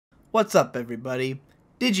What's up, everybody?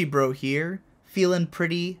 Digi Bro here, feeling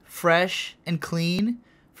pretty fresh and clean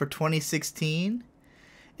for 2016.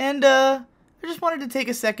 And I just wanted to take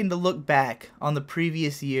a second to look back on the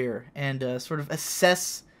previous year and sort of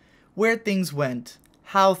assess where things went,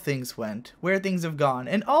 how things went, where things have gone,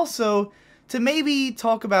 and also to maybe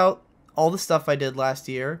talk about all the stuff I did last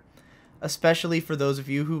year, especially for those of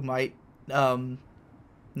you who might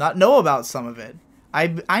not know about some of it.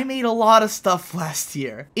 I made a lot of stuff last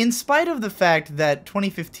year. In spite of the fact that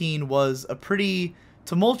 2015 was a pretty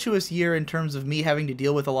tumultuous year in terms of me having to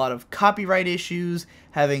deal with a lot of copyright issues,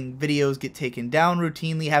 having videos get taken down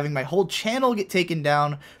routinely, having my whole channel get taken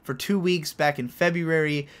down for 2 weeks back in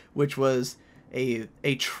February, which was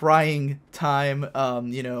a trying time,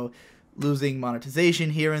 losing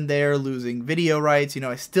monetization here and there, losing video rights.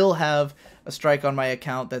 I still have a strike on my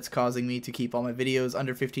account that's causing me to keep all my videos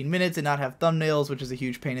under 15 minutes and not have thumbnails, which is a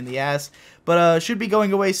huge pain in the ass. But should be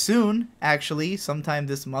going away soon, actually, sometime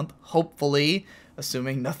this month, hopefully,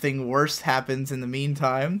 assuming nothing worse happens in the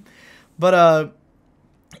meantime. But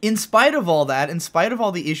in spite of all that, in spite of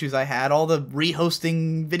all the issues I had, all the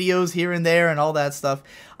rehosting videos here and there and all that stuff,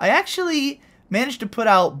 I actually managed to put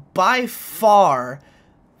out by far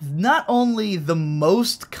not only the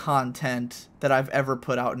most content that I've ever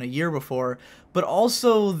put out in a year before, but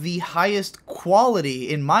also the highest quality,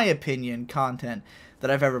 in my opinion, content that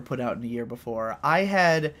I've ever put out in a year before. I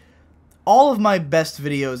had all of my best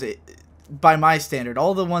videos, by my standard,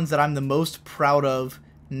 all the ones that I'm the most proud of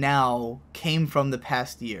now came from the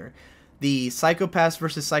past year. The Psycho-Pass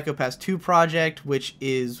vs. Psycho-Pass 2 project, which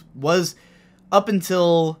was up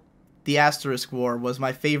until the Asterisk War, was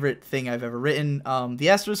my favorite thing I've ever written. The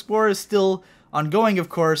Asterisk War is still ongoing, of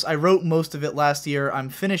course. I wrote most of it last year. I'm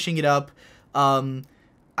finishing it up.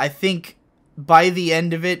 I think by the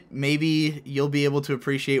end of it, maybe you'll be able to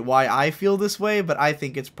appreciate why I feel this way, but I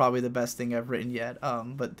think it's probably the best thing I've written yet.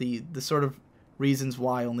 But the sort of reasons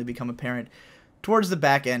why only become apparent towards the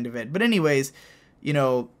back end of it. But anyways,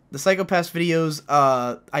 the Psycho-Pass videos,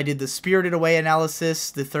 I did the Spirited Away analysis,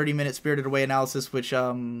 the 30-minute Spirited Away analysis, which,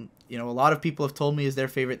 a lot of people have told me is their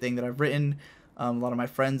favorite thing that I've written, a lot of my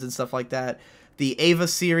friends and stuff like that. The Ava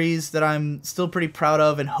series that I'm still pretty proud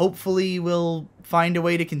of and hopefully will find a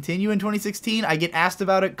way to continue in 2016. I get asked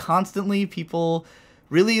about it constantly. People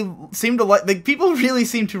really seem to people really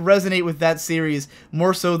seem to resonate with that series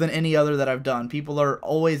more so than any other that I've done. People are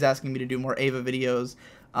always asking me to do more Ava videos.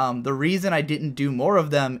 The reason I didn't do more of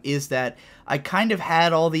them is that I kind of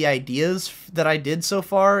had all the ideas that I did so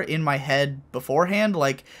far in my head beforehand.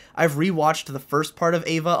 Like, I've rewatched the first part of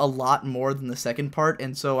Ava a lot more than the second part,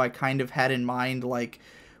 and so I kind of had in mind, like,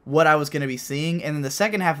 what I was going to be seeing. And in the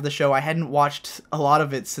second half of the show, I hadn't watched a lot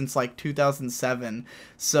of it since, like, 2007.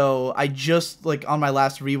 So I just, like, on my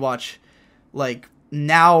last rewatch, like,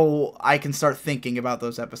 now I can start thinking about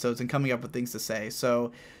those episodes and coming up with things to say.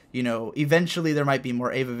 So, eventually there might be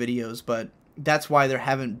more Ava videos, but that's why there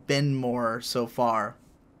haven't been more so far.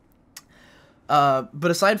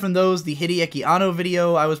 But aside from those, the Hideaki Anno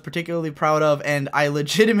video I was particularly proud of, and I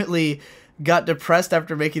legitimately got depressed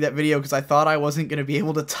after making that video because I thought I wasn't going to be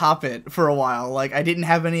able to top it for a while. Like, I didn't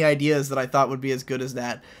have any ideas that I thought would be as good as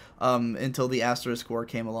that until the Asterisk War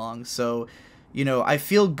came along. So, I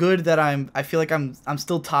feel good that I feel like I'm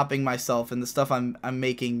still topping myself, and the stuff I'm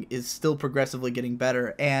making is still progressively getting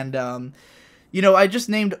better. And I just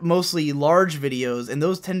named mostly large videos, and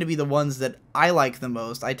those tend to be the ones that I like the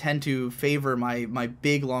most. I tend to favor my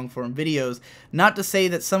big long form videos. Not to say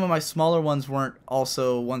that some of my smaller ones weren't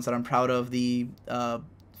also ones that I'm proud of. The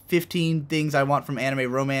 15 things I want from anime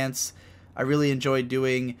romance, I really enjoyed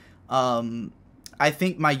doing. I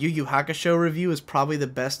think my Yu Yu Hakusho review is probably the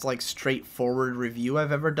best, like, straightforward review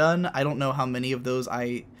I've ever done. I don't know how many of those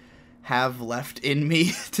I have left in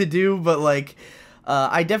me to do, but, like,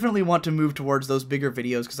 I definitely want to move towards those bigger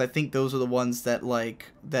videos because I think those are the ones that,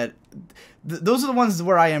 those are the ones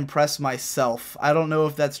where I impress myself. I don't know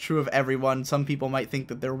if that's true of everyone. Some people might think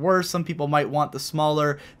that they're worse. Some people might want the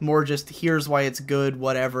smaller, more just here's why it's good,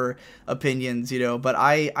 whatever opinions, but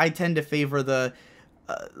I tend to favor the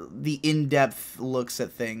in-depth looks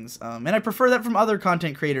at things, and I prefer that from other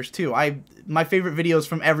content creators too. My favorite videos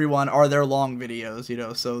from everyone are their long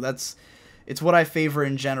videos, so it's what I favor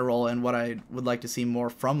in general and what I would like to see more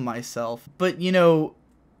from myself. But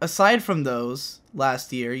aside from those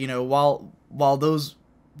last year, while those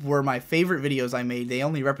were my favorite videos I made, they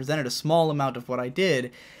only represented a small amount of what I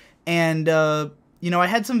did. And I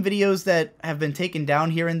had some videos that have been taken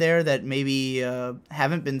down here and there that maybe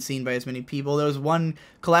haven't been seen by as many people. There was one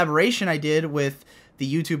collaboration I did with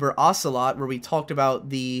the YouTuber Ocelot where we talked about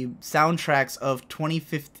the soundtracks of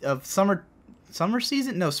summer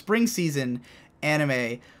season? No, spring season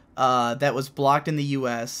anime that was blocked in the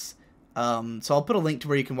US. So I'll put a link to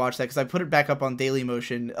where you can watch that because I put it back up on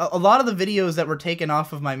Dailymotion. A lot of the videos that were taken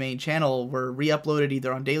off of my main channel were re-uploaded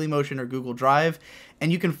either on Dailymotion or Google Drive,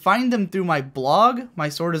 and you can find them through my blog,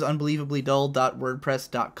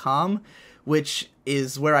 myswordis.unbelievablydull.wordpress.com, which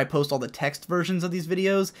is where I post all the text versions of these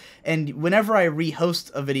videos. And whenever I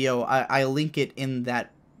rehost a video, I link it in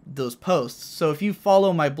those posts. So if you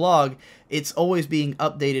follow my blog, it's always being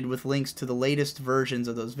updated with links to the latest versions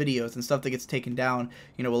of those videos, and stuff that gets taken down,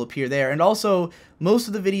 you know, will appear there. And also, most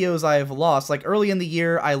of the videos I have lost, like early in the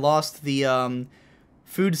year, I lost the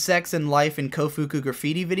Food, Sex, and Life in Kofuku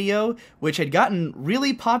Graffiti video, which had gotten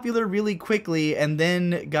really popular really quickly, and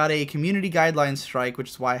then got a community guidelines strike, which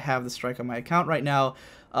is why I have the strike on my account right now,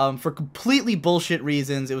 for completely bullshit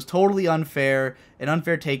reasons. It was totally unfair, an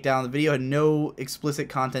unfair takedown. The video had no explicit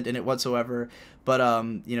content in it whatsoever, but,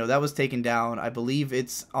 you know, that was taken down. I believe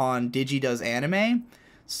it's on Digi Does Anime,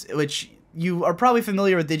 which you are probably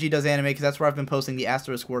familiar with Digi Does Anime because that's where I've been posting the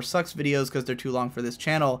Asterisk War Sucks videos because they're too long for this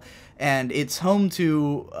channel, and it's home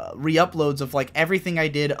to re-uploads of, like, everything I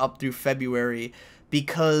did up through February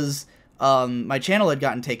because my channel had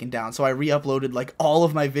gotten taken down, so I re-uploaded like all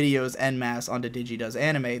of my videos en masse onto Digi Does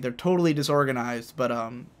Anime. They're totally disorganized, but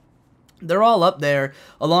they're all up there,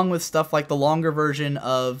 along with stuff like the longer version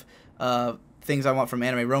of Things I Want from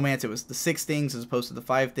Anime Romance. It was the 6 things as opposed to the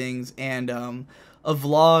 5 things, and a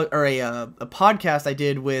vlog, or a podcast I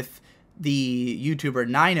did with the YouTuber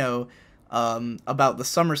Nino about the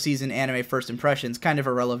summer season anime first impressions. Kind of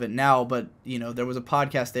irrelevant now, but, you know, there was a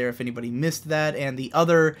podcast there if anybody missed that. And the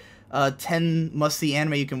other 10 must-see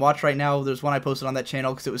anime you can watch right now, there's one I posted on that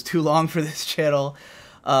channel because it was too long for this channel.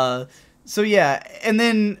 So yeah, and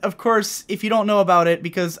then, of course, if you don't know about it,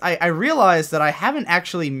 because I realized that I haven't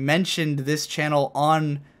actually mentioned this channel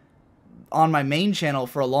on my main channel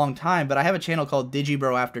for a long time, but I have a channel called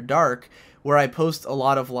Digibro After Dark, where I post a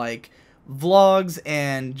lot of, like, vlogs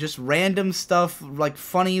and just random stuff, like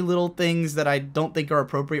funny little things that I don't think are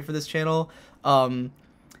appropriate for this channel. I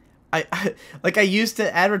used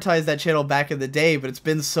to advertise that channel back in the day, but it's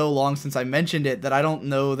been so long since I mentioned it that I don't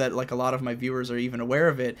know that, like, a lot of my viewers are even aware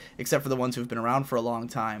of it, except for the ones who've been around for a long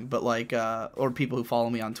time, but, like, or people who follow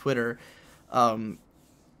me on Twitter.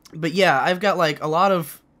 But yeah, I've got, like, a lot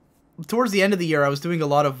of, towards the end of the year, I was doing a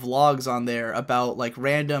lot of vlogs on there about, like,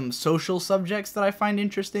 random social subjects that I find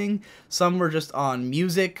interesting. Some were just on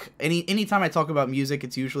music. Anytime I talk about music,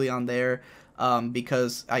 it's usually on there.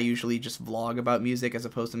 Because I usually just vlog about music as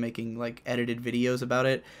opposed to making, like, edited videos about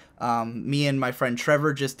it. Me and my friend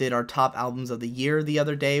Trevor just did our top albums of the year the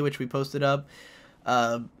other day, which we posted up.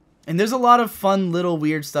 And there's a lot of fun little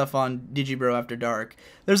weird stuff on Digibro After Dark.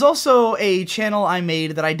 There's also a channel I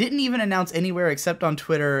made that I didn't even announce anywhere except on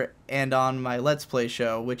Twitter and on my Let's Play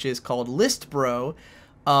show, which is called Listbro.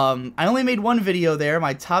 I only made one video there,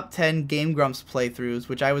 my top 10 Game Grumps playthroughs,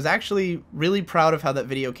 which I was actually really proud of how that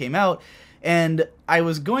video came out. And I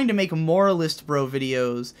was going to make more List Bro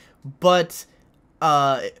videos, but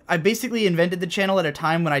I basically invented the channel at a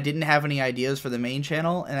time when I didn't have any ideas for the main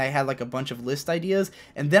channel, and I had, like, a bunch of list ideas,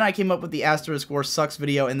 and then I came up with the Asterisk War Sucks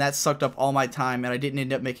video, and that sucked up all my time, and I didn't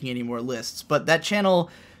end up making any more lists. But that channel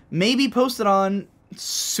may be posted on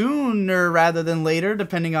sooner rather than later,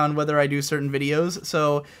 depending on whether I do certain videos,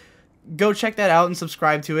 so go check that out and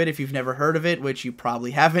subscribe to it if you've never heard of it, which you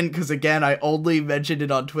probably haven't, because, again, I only mentioned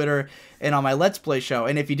it on Twitter and on my Let's Play show.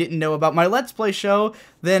 And if you didn't know about my Let's Play show,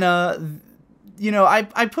 then, you know,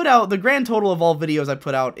 I put out, the grand total of all videos I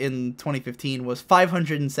put out in 2015 was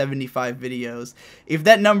 575 videos. If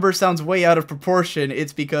that number sounds way out of proportion,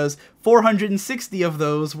 it's because 460 of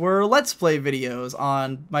those were Let's Play videos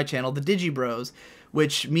on my channel, The Digibros,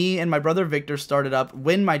 which me and my brother Victor started up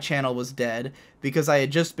when my channel was dead, because I had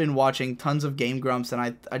just been watching tons of Game Grumps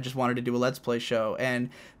and I just wanted to do a Let's Play show. And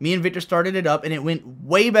me and Victor started it up, and it went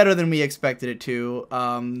way better than we expected it to.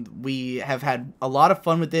 We have had a lot of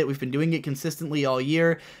fun with it. We've been doing it consistently all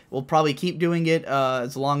year. We'll probably keep doing it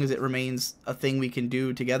as long as it remains a thing we can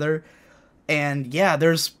do together. And yeah,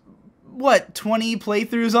 there's, what, 20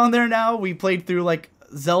 playthroughs on there now? We played through, like,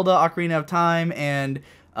 Zelda Ocarina of Time and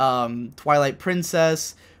Twilight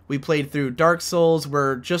Princess. We played through Dark Souls.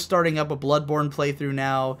 We're just starting up a Bloodborne playthrough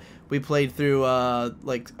now. We played through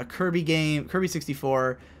like a Kirby game, Kirby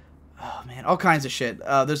 64. Oh man, all kinds of shit.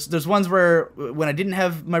 There's ones where when I didn't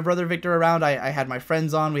have my brother Victor around, I had my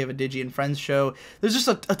friends on. We have a Digi and Friends show. There's just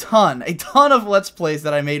a ton of Let's Plays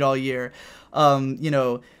that I made all year. You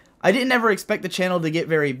know, I didn't ever expect the channel to get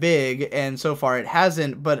very big, and so far it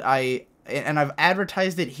hasn't, but I've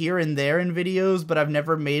advertised it here and there in videos, but I've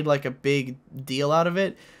never made, like, a big deal out of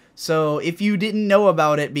it. So if you didn't know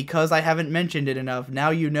about it because I haven't mentioned it enough, now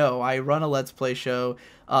you know. I run a Let's Play show.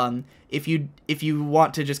 If you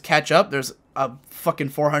want to just catch up, there's a fucking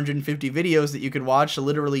 450 videos that you could watch,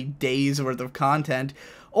 literally days worth of content.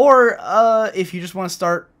 Or if you just want to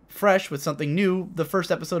start fresh with something new, the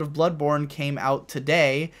first episode of Bloodborne came out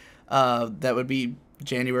today. That would be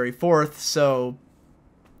January 4th, so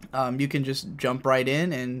you can just jump right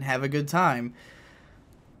in and have a good time.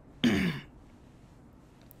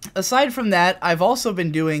 Aside from that, I've also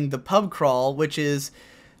been doing the Pub Crawl, which is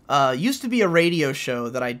used to be a radio show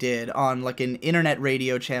that I did on like an internet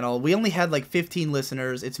radio channel. We only had like 15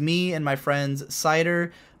 listeners. It's me and my friends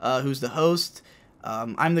Cider, who's the host.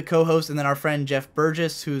 I'm the co-host, and then our friend Jeff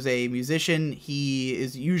Burgess, who's a musician. He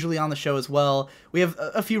is usually on the show as well. We have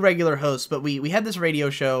a few regular hosts, but we had this radio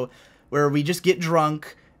show where we just get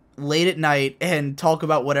drunk late at night and talk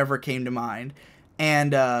about whatever came to mind.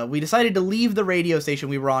 And we decided to leave the radio station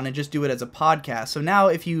we were on and just do it as a podcast. So now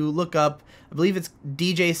if you look up, I believe it's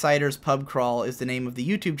DJ Cider's Pub Crawl is the name of the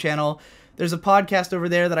YouTube channel. There's a podcast over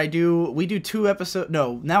there that I do. We do 2 episodes.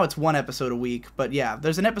 No, now it's 1 episode a week. But yeah,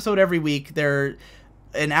 there's an episode every week. They're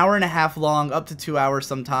an hour and a half long, up to 2 hours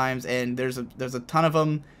sometimes. And there's a ton of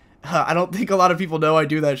them. I don't think a lot of people know I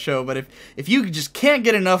do that show, but if you just can't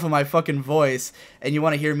get enough of my fucking voice and you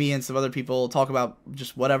want to hear me and some other people talk about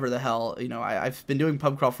just whatever the hell, you know, I've been doing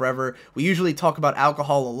Pub Crawl forever. We usually talk about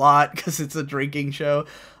alcohol a lot because it's a drinking show.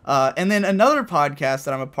 And then another podcast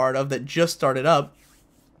that I'm a part of that just started up,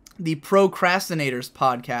 the Procrastinators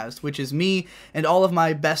podcast, which is me and all of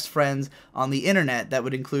my best friends on the internet. That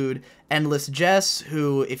would include Endless Jess,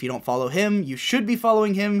 who, if you don't follow him, you should be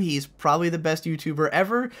following him. He's probably the best YouTuber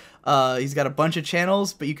ever. He's got a bunch of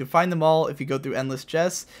channels, but you can find them all if you go through Endless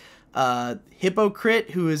Jess.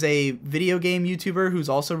 Hypocrite, who is a video game YouTuber who's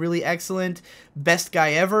also really excellent. Best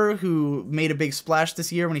Guy Ever, who made a big splash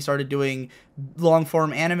this year when he started doing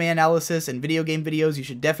long-form anime analysis and video game videos. You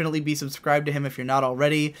should definitely be subscribed to him if you're not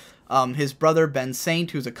already. His brother Ben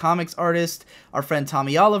Saint, who's a comics artist. Our friend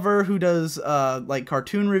Tommy Oliver, who does like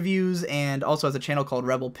cartoon reviews and also has a channel called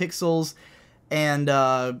Rebel Pixels. And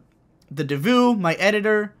the Devu, my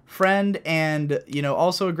editor, friend, and you know,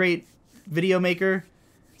 also a great video maker.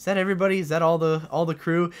 Is that everybody? Is that all the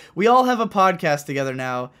crew? We all have a podcast together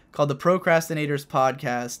now called the Procrastinators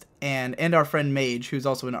Podcast, and our friend Mage, who's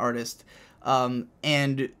also an artist.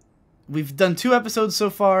 And we've done 2 episodes so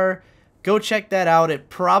far. Go check that out. It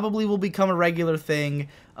probably will become a regular thing.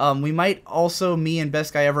 We might also, me and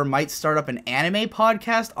Best Guy Ever, might start up an anime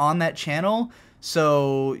podcast on that channel.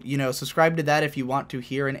 So, you know, subscribe to that if you want to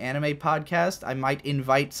hear an anime podcast. I might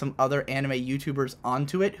invite some other anime YouTubers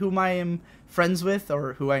onto it whom I am friends with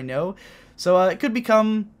or who I know. So it could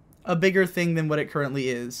become a bigger thing than what it currently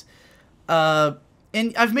is. And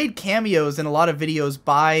I've made cameos in a lot of videos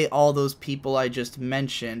by all those people I just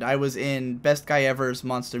mentioned. I was in Best Guy Ever's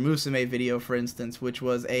Monster Musume video, for instance, which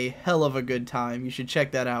was a hell of a good time. You should check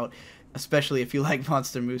that out, especially if you like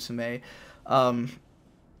Monster Musume.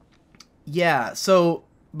 Yeah, so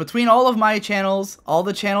between all of my channels, all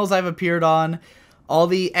the channels I've appeared on, all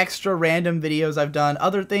the extra random videos I've done,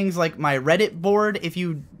 other things like my Reddit board. If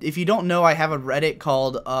you don't know, I have a Reddit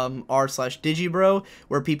called r/digibro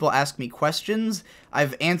where people ask me questions.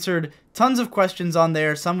 I've answered tons of questions on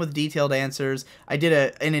there, some with detailed answers. I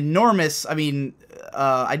did an enormous, I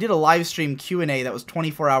did a live stream Q&A that was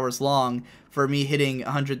 24 hours long for me hitting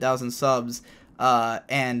 100,000 subs,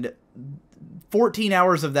 and 14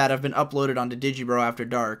 hours of that have been uploaded onto Digibro After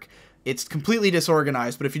Dark. It's completely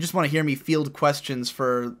disorganized, but if you just want to hear me field questions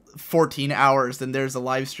for 14 hours, then there's a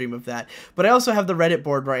live stream of that. But I also have the Reddit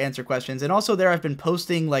board where I answer questions, and also there I've been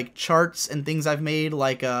posting like charts and things I've made,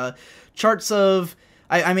 like charts of...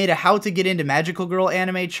 I made a How to Get Into Magical Girl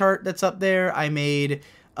anime chart that's up there. I made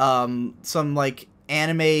some like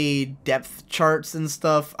anime depth charts and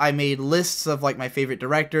stuff. I made lists of like my favorite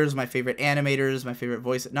directors, my favorite animators, my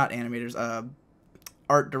favorite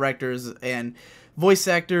art directors and voice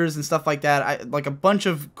actors and stuff like that. Like a bunch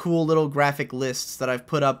of cool little graphic lists that I've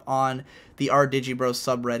put up on the r/digibro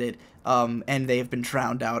subreddit, and they have been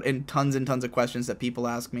drowned out in tons and tons of questions that people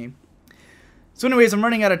ask me. So anyways, I'm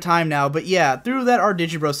running out of time now, but yeah, through that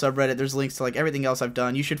r/digibro subreddit, there's links to like everything else I've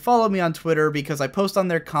done. You should follow me on Twitter because I post on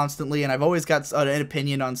there constantly, and I've always got an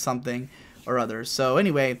opinion on something or other. So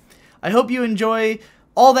anyway, I hope you enjoy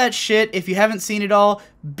all that shit. If you haven't seen it all,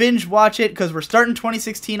 binge watch it, because we're starting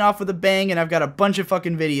 2016 off with a bang, and I've got a bunch of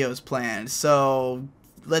fucking videos planned. So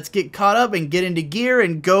let's get caught up and get into gear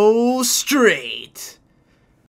and go straight.